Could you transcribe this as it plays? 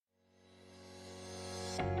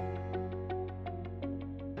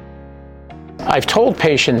I've told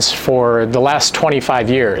patients for the last 25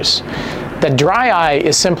 years that dry eye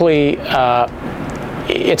is simply,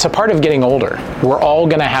 it's a part of getting older. We're all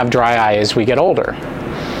going to have dry eye as we get older.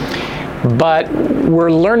 But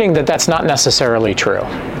we're learning that that's not necessarily true.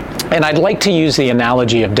 And I'd like to use the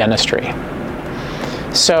analogy of dentistry.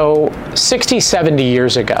 So 60, 70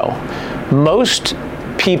 years ago, most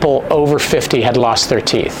people over 50 had lost their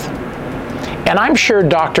teeth. And I'm sure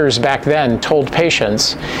doctors back then told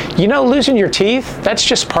patients, you know, losing your teeth, that's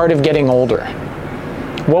just part of getting older.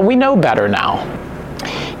 Well, we know better now.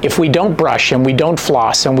 If we don't brush and we don't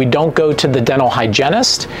floss and we don't go to the dental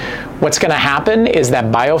hygienist, what's going to happen is that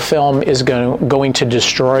biofilm is going to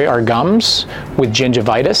destroy our gums with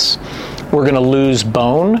gingivitis. We're going to lose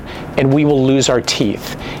bone and we will lose our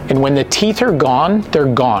teeth. And when the teeth are gone,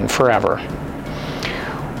 they're gone forever.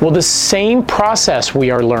 Well, the same process we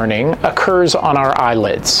are learning occurs on our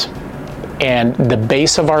eyelids and the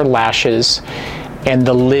base of our lashes and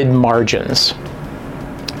the lid margins.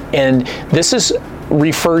 And this is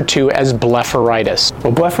referred to as blepharitis.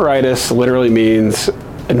 Well, blepharitis literally means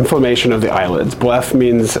inflammation of the eyelids. Bleph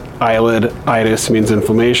means eyelid, itis means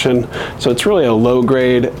inflammation. So it's really a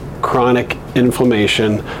low-grade chronic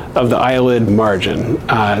inflammation of the eyelid margin.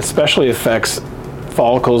 Especially affects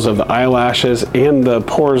follicles of the eyelashes and the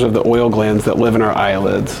pores of the oil glands that live in our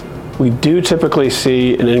eyelids. We do typically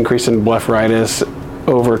see an increase in blepharitis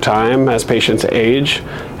over time as patients age.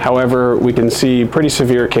 However, we can see pretty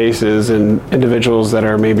severe cases in individuals that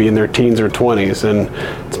are maybe in their teens or 20s, and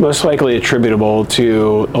it's most likely attributable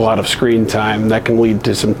to a lot of screen time that can lead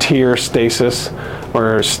to some tear stasis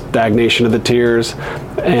or stagnation of the tears,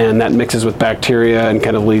 and that mixes with bacteria and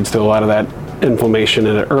kind of leads to a lot of that inflammation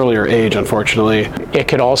at an earlier age, unfortunately. It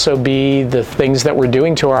could also be the things that we're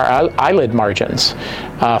doing to our eyelid margins.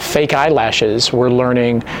 Fake eyelashes, we're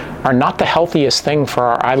learning, are not the healthiest thing for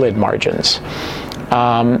our eyelid margins.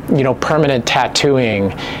 Permanent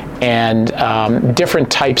tattooing and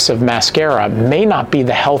different types of mascara may not be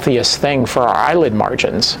the healthiest thing for our eyelid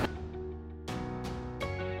margins.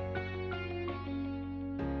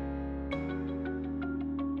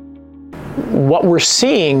 What we're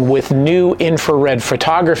seeing with new infrared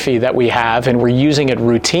photography that we have, and we're using it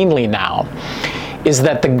routinely now, is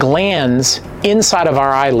that the glands inside of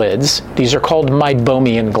our eyelids, these are called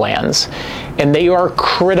meibomian glands, and they are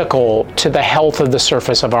critical to the health of the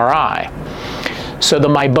surface of our eye. So the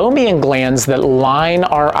meibomian glands that line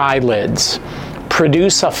our eyelids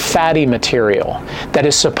produce a fatty material that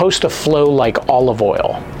is supposed to flow like olive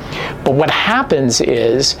oil. But what happens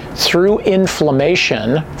is, through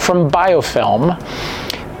inflammation from biofilm,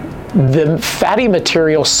 the fatty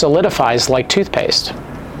material solidifies like toothpaste.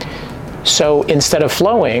 So instead of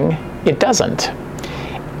flowing, it doesn't.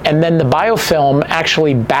 And then the biofilm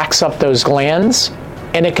actually backs up those glands,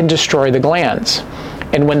 and it can destroy the glands.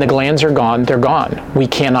 And when the glands are gone, they're gone. We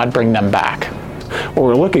cannot bring them back. What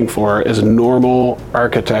we're looking for is normal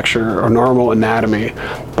architecture or normal anatomy,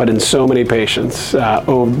 but in so many patients,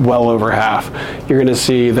 well over half, you're going to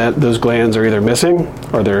see that those glands are either missing,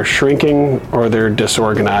 or they're shrinking, or they're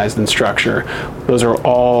disorganized in structure. Those are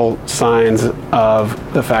all signs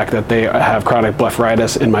of the fact that they have chronic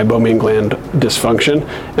blepharitis and meibomian gland dysfunction,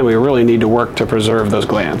 and we really need to work to preserve those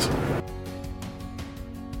glands.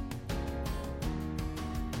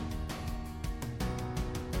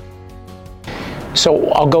 So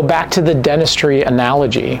I'll go back to the dentistry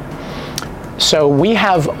analogy. So we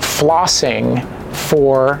have flossing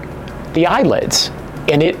for the eyelids,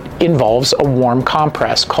 and it involves a warm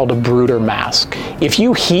compress called a Bruder mask. If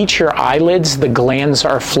you heat your eyelids, the glands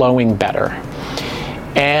are flowing better.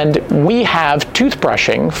 And we have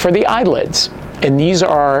toothbrushing for the eyelids, and these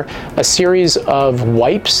are a series of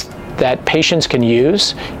wipes that patients can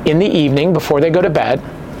use in the evening before they go to bed.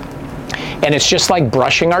 And it's just like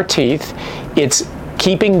brushing our teeth. It's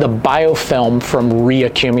keeping the biofilm from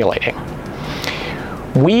reaccumulating.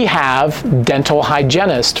 We have dental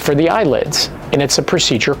hygienist for the eyelids, and it's a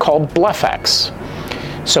procedure called BlephX.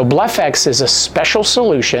 So BlephX is a special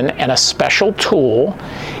solution and a special tool,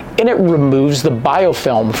 and it removes the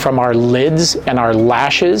biofilm from our lids and our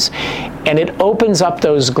lashes, and it opens up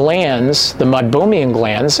those glands, the meibomian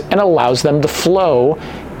glands, and allows them to flow,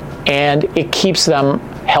 and it keeps them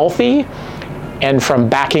healthy and from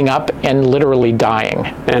backing up and literally dying.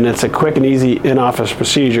 And it's a quick and easy in-office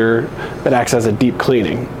procedure that acts as a deep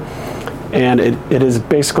cleaning. And it is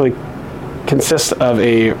basically consists of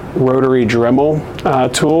a rotary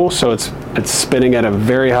Dremel tool, so it's spinning at a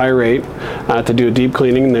very high rate to do a deep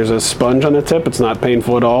cleaning. There's a sponge on the tip. It's not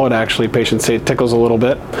painful at all. It actually, patients say it tickles a little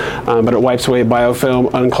bit, but it wipes away biofilm,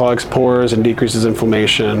 unclogs pores, and decreases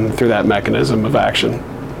inflammation through that mechanism of action.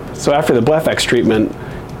 So after the BlephEx treatment,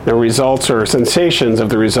 the results or sensations of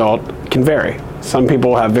the result can vary. Some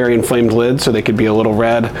people have very inflamed lids, so they could be a little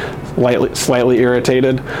red, slightly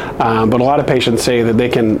irritated, but a lot of patients say that they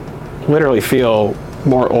can literally feel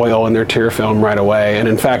more oil in their tear film right away. And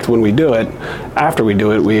in fact, when we do it, after we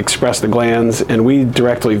do it, we express the glands and we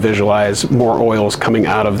directly visualize more oils coming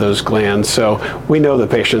out of those glands. So we know the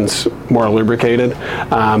patient's more lubricated,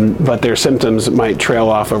 but their symptoms might trail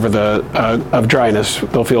off over of dryness.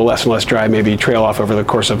 They'll feel less and less dry, maybe trail off over the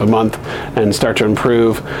course of a month and start to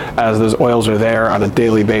improve as those oils are there on a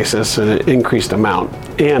daily basis in an increased amount.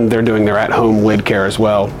 And they're doing their at-home lid care as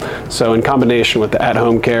well. So in combination with the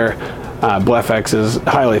at-home care, BlephEx is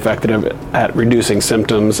highly effective at reducing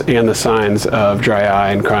symptoms and the signs of dry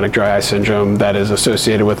eye and chronic dry eye syndrome that is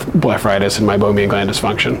associated with blepharitis and meibomian gland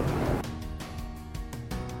dysfunction.